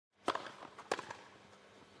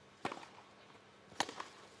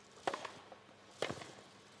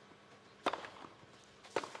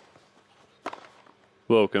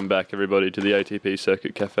Welcome back, everybody, to the ATP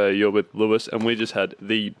Circuit Cafe. You're with Lewis, and we just had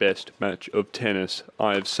the best match of tennis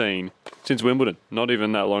I have seen since Wimbledon, not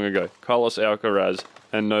even that long ago. Carlos Alcaraz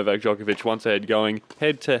and Novak Djokovic once ahead, going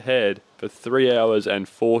head-to-head for 3 hours and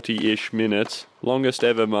 40-ish minutes. Longest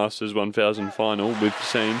ever Masters 1000 final we've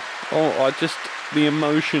seen. The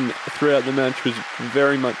emotion throughout the match was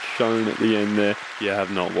very much shown at the end there. If you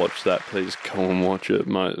have not watched that, please go and watch it.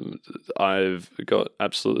 I've got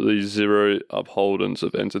absolutely zero upholdings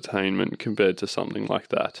of entertainment compared to something like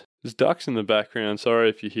that. There's ducks in the background. Sorry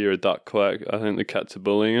if you hear a duck quack. I think the cats are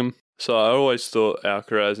bullying him. So I always thought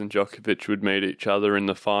Alcaraz and Djokovic would meet each other in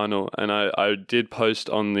the final. And I did post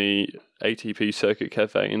on the ATP Circuit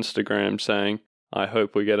Cafe Instagram saying, I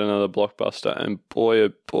hope we get another blockbuster. And boy, oh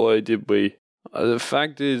boy, did we. The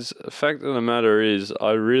fact of the matter is,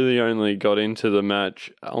 I really only got into the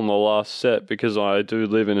match on the last set because I do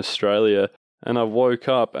live in Australia, and I woke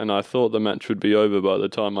up and I thought the match would be over by the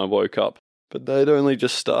time I woke up. But they'd only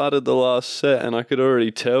just started the last set, and I could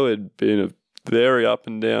already tell it'd been a very up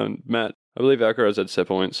and down match. I believe Alcaraz had set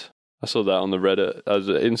points. I saw that on the Reddit.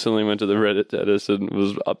 I instantly went to the Reddit status and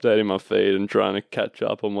was updating my feed and trying to catch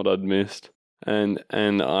up on what I'd missed. And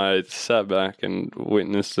I sat back and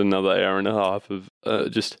witnessed another hour and a half of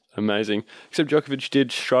just amazing. Except Djokovic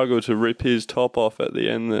did struggle to rip his top off at the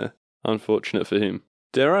end there. Unfortunate for him.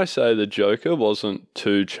 Dare I say the Joker wasn't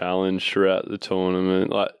too challenged throughout the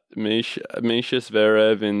tournament. Like Misha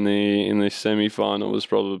Zverev in the semi-final was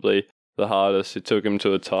probably the hardest. It took him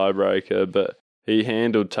to a tiebreaker, but he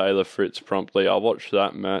handled Taylor Fritz promptly. I watched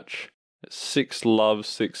that match. 6-love,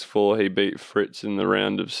 6-4. He beat Fritz in the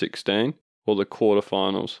round of 16. Or the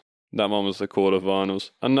quarterfinals. That one was the quarterfinals.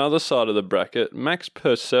 Another side of the bracket, Max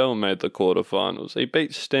Purcell made the quarterfinals. He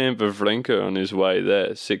beat Stan Wawrinka on his way there,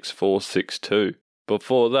 6-4, 6-2.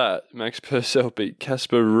 Before that, Max Purcell beat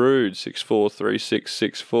Casper Ruud, 6-4,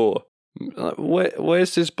 3-6, 6-4.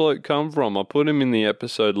 Where's this bloke come from? I put him in the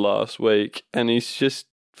episode last week, and he's just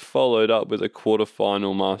followed up with a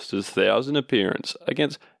quarterfinal Masters 1000 appearance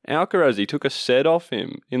against Alcaraz. He took a set off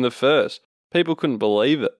him in the first. People couldn't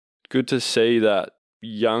believe it. Good to see that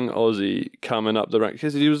young Aussie coming up the rank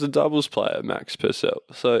because he was a doubles player, Max Purcell.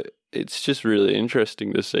 So it's just really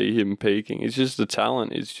interesting to see him peaking. It's just the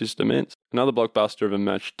talent is just immense. Another blockbuster of a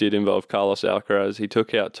match did involve Carlos Alcaraz. He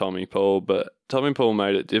took out Tommy Paul, but Tommy Paul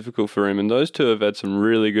made it difficult for him, and those two have had some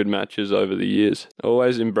really good matches over the years.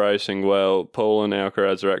 Always embracing well. Paul and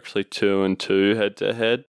Alcaraz are actually 2-2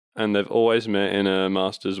 head-to-head. And they've always met in a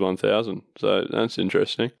Masters 1000. So that's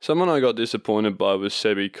interesting. Someone I got disappointed by was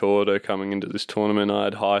Sebi Korda coming into this tournament. I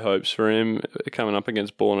had high hopes for him coming up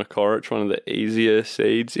against Borna Coric, one of the easier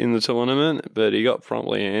seeds in the tournament. But he got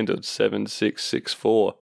promptly handled 7-6,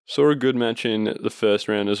 6-4. Saw a good match in the first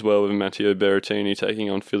round as well with Matteo Berrettini taking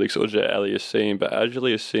on Felix Auger-Aliassime. But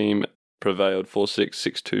Auger-Aliassime prevailed 4-6,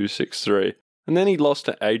 6-2, 6-3. And then he lost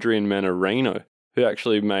to Adrian Mannarino, who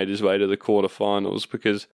actually made his way to the quarterfinals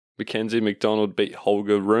because Mackenzie McDonald beat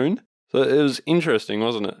Holger Rune. So it was interesting,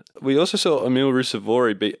 wasn't it? We also saw Emil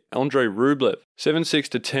Ruusuvuori beat Andrei Rublev.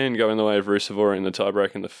 7-6-10 going the way of Ruusuvuori in the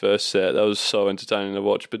tiebreak in the first set. That was so entertaining to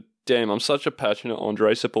watch. But damn, I'm such a passionate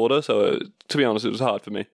Andrei supporter, so to be honest, it was hard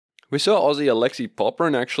for me. We saw Aussie Alexei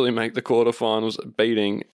Popyrin actually make the quarterfinals,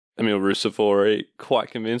 beating Emil Ruusuvuori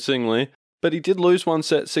quite convincingly. But he did lose one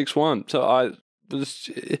set 6-1. So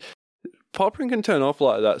Popyrin can turn off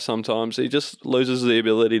like that sometimes. He just loses the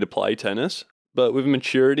ability to play tennis. But with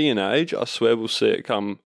maturity and age, I swear we'll see it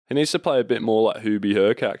come. He needs to play a bit more like Hubie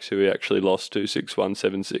Hurkacz, who he actually lost to 6-1,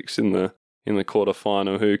 7-6 in the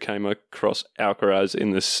quarterfinal, who came across Alcaraz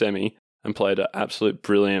in the semi and played an absolute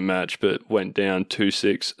brilliant match, but went down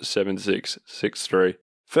 2-6, 7-6, 6-3.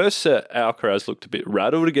 First set, Alcaraz looked a bit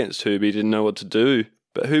rattled against Hubie, didn't know what to do.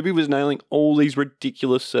 But Hubie was nailing all these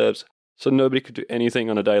ridiculous serves. So nobody could do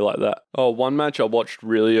anything on a day like that. One match I watched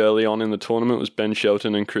really early on in the tournament was Ben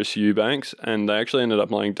Shelton and Chris Eubanks, and they actually ended up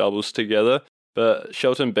playing doubles together. But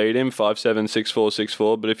Shelton beat him 5-7, 6-4,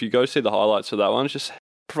 6-4. But if you go see the highlights of that one, it just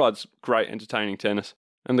provides great entertaining tennis.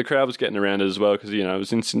 And the crowd was getting around it as well because, it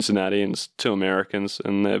was in Cincinnati and it's two Americans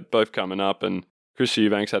and they're both coming up. And Chris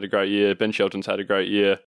Eubanks had a great year. Ben Shelton's had a great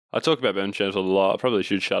year. I talk about Ben Shelton a lot. I probably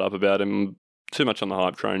should shut up about him. Too much on the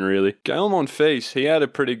hype train, really. Gael Monfils, he had a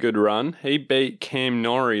pretty good run. He beat Cam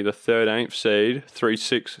Norrie, the 13th seed,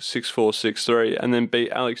 3-6, 6-4, 6-3, and then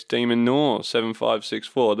beat Alex de Minaur, 7-5,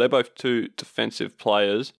 6-4. They're both two defensive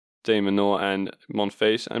players, de Minaur and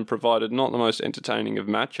Monfils, and provided not the most entertaining of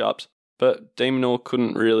matchups, but de Minaur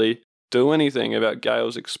couldn't really do anything about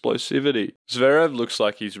Gael's explosivity. Zverev looks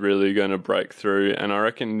like he's really going to break through, and I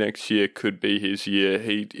reckon next year could be his year.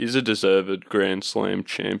 He is a deserved Grand Slam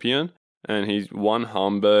champion. and he won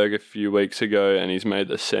Hamburg a few weeks ago, and he's made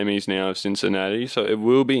the semis now of Cincinnati. So it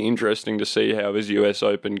will be interesting to see how his US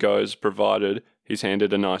Open goes, provided he's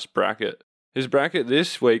handed a nice bracket. His bracket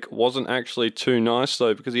this week wasn't actually too nice,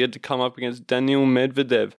 though, because he had to come up against Daniil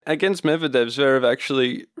Medvedev. Against Medvedev, Zverev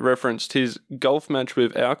actually referenced his golf match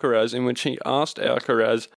with Alcaraz, in which he asked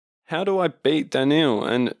Alcaraz, "How do I beat Daniil?"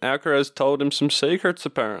 And Alcaraz told him some secrets,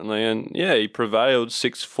 apparently. And yeah, he prevailed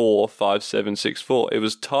 6-4, 5-7, 6-4. It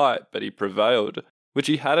was tight, but he prevailed, which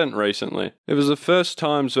he hadn't recently. It was the first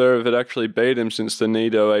time Zverev had actually beat him since the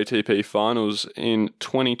Nido ATP finals in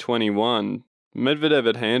 2021. Medvedev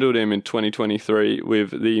had handled him in 2023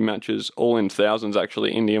 with the matches all in thousands,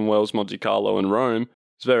 actually, Indian Wells, Monte Carlo and Rome.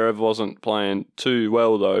 Zverev wasn't playing too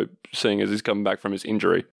well, though, seeing as he's coming back from his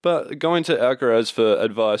injury. But going to Alcaraz for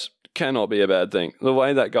advice cannot be a bad thing. The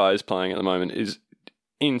way that guy is playing at the moment is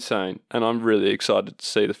insane, and I'm really excited to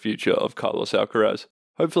see the future of Carlos Alcaraz.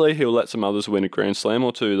 Hopefully he'll let some others win a Grand Slam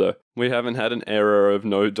or two, though. We haven't had an era of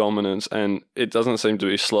no dominance, and it doesn't seem to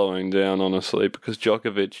be slowing down, honestly, because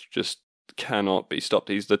Djokovic just cannot be stopped.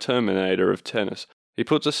 He's the Terminator of tennis. He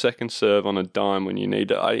puts a second serve on a dime when you need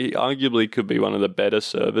it. He arguably could be one of the better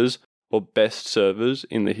servers or best servers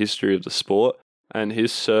in the history of the sport. And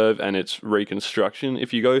his serve and its reconstruction,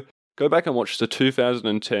 if you go back and watch the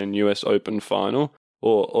 2010 US Open final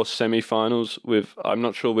or semi-finals with, I'm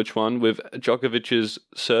not sure which one, with Djokovic's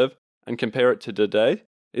serve and compare it to today,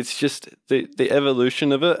 it's just the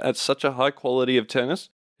evolution of it at such a high quality of tennis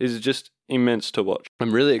is just immense to watch.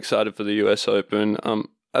 I'm really excited for the US Open.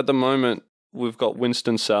 At the moment, we've got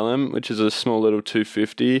Winston-Salem, which is a small little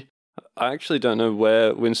 250. I actually don't know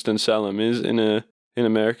where Winston-Salem is in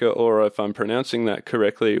America, or if I'm pronouncing that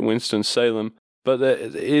correctly, Winston-Salem. But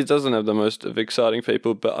it doesn't have the most of exciting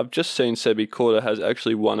people. But I've just seen Sebi Korda has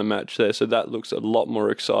actually won a match there, so that looks a lot more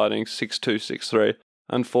exciting. 6-2, 6-3.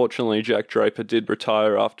 Unfortunately, Jack Draper did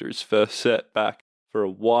retire after his first set back for a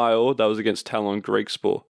while. That was against Talon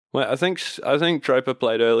Griekspoor. Wait, I think Draper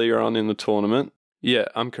played earlier on in the tournament. Yeah,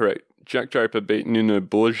 I'm correct. Jack Draper beat Nuno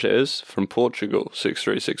Borges from Portugal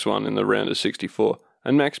 6-3, 6-1 in the round of 64.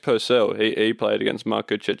 And Max Purcell, he played against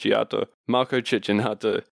Marco Cecchinato,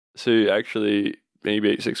 who actually he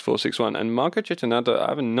beat 6-4, 6-1. And Marco Cecchinato, I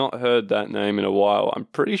have not heard that name in a while. I'm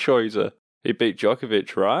pretty sure he beat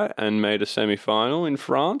Djokovic, right? And made a semi-final in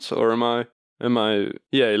France? Or am I?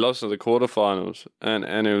 Yeah, he lost in the quarterfinals.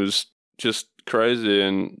 And it was just crazy,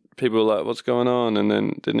 and people were like, what's going on? And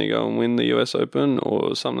then didn't he go and win the US Open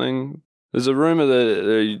or something? There's a rumour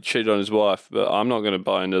that he cheated on his wife, but I'm not going to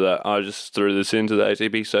buy into that. I just threw this into the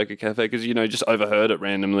ATP Circuit Cafe because, just overheard it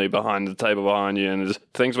randomly behind the table behind you, and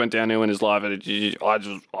things went downhill in his life, and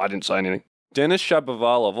I didn't say anything. Denis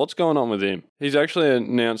Shapovalov, what's going on with him? He's actually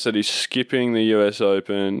announced that he's skipping the US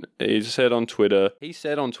Open. He said on Twitter,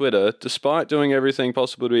 despite doing everything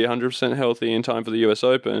possible to be 100% healthy in time for the US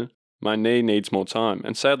Open, my knee needs more time,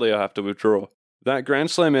 and sadly I have to withdraw. That Grand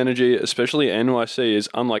Slam energy, especially NYC, is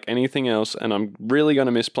unlike anything else, and I'm really going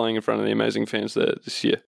to miss playing in front of the amazing fans there this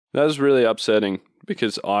year. That is really upsetting,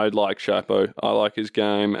 because I like Shapo, I like his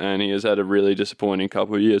game, and he has had a really disappointing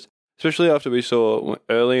couple of years. Especially after we saw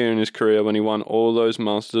earlier in his career when he won all those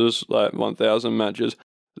Masters, like 1,000 matches.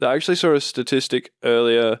 I actually saw a statistic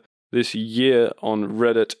earlier this year on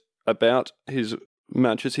Reddit about his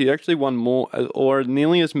matches. He actually won more, or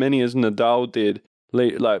nearly as many as Nadal did,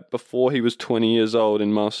 like before he was 20 years old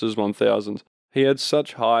in Masters 1000s. He had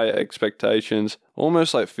such high expectations,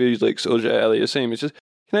 almost like Felix Auger-Aliassime. It's just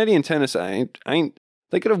Canadian tennis ain't.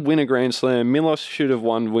 They could have won a Grand Slam. Milos should have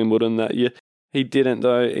won Wimbledon that year. He didn't,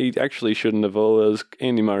 though. He actually shouldn't have. It was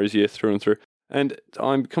Andy Murray's year through and through. And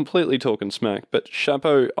I'm completely talking smack, but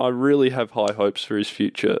Chapeau, I really have high hopes for his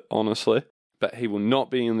future, honestly. But he will not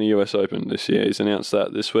be in the US Open this year. He's announced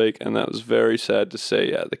that this week, and that was very sad to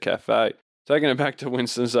see at the cafe. Taking it back to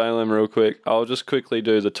Winston-Salem real quick, I'll just quickly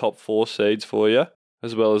do the top 4 seeds for you,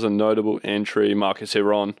 as well as a notable entry, Marcus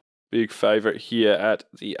Giron, big favourite here at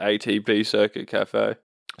the ATP Circuit Cafe.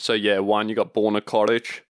 So yeah, 1, you got Borna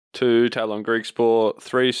Coric, 2, Talon Griekspoor,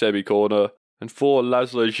 3, Sebi Korda, and 4,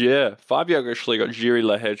 Laszlo Djere. 5, you actually got Jiri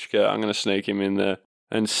Lehechka, I'm going to sneak him in there.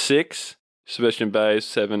 And 6, Sebastian Baez,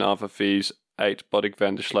 7, Arthur Fies, 8, Botic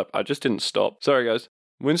van der Schlepp. I just didn't stop. Sorry guys.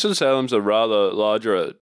 Winston-Salem's a rather larger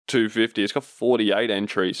at 250. It's got 48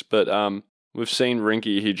 entries, but we've seen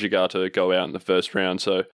Rinky Hijikata go out in the first round,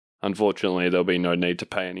 so unfortunately there'll be no need to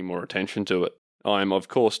pay any more attention to it. I'm of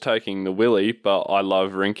course taking the Willie, but I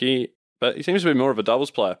love Rinky, but he seems to be more of a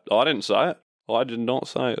doubles player. I didn't say it. I did not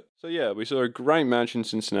say it. So yeah, we saw a great match in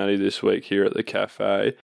Cincinnati this week here at the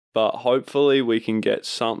cafe. But hopefully we can get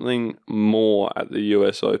something more at the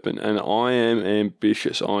US Open. And I am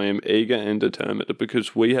ambitious. I am eager and determined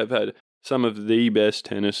because we have had some of the best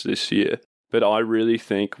tennis this year. But I really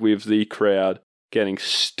think with the crowd getting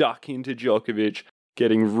stuck into Djokovic,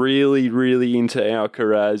 getting really, really into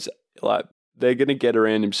Alcaraz, like they're going to get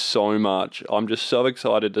around him so much. I'm just so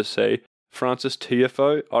excited to see Francis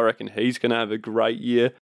Tiafoe. I reckon he's going to have a great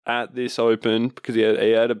year at this Open because he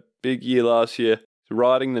had a big year last year.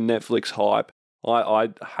 Riding the Netflix hype. I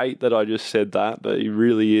hate that I just said that, but he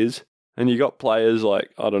really is. And you got players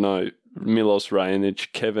like, I don't know, Milos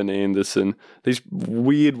Raonic, Kevin Anderson, these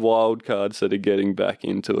weird wild cards that are getting back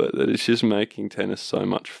into it, that it's just making tennis so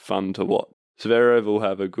much fun to watch. Zverev will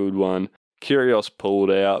have a good one. Kyrgios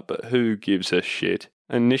pulled out, but who gives a shit?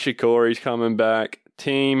 And Nishikori's coming back.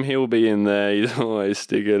 Team, he'll be in there. He's always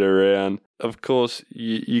sticking around. Of course,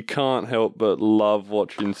 you can't help but love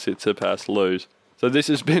watching Tsitsipas lose. So this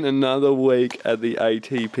has been another week at the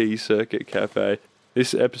ATP Circuit Cafe.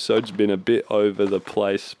 This episode's been a bit over the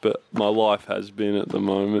place, but my life has been at the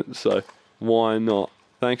moment, so why not?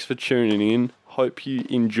 Thanks for tuning in. Hope you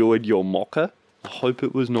enjoyed your mocha. I hope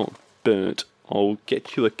it was not burnt. I'll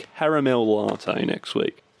get you a caramel latte next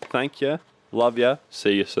week. Thank ya. Love ya.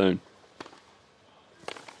 See you soon.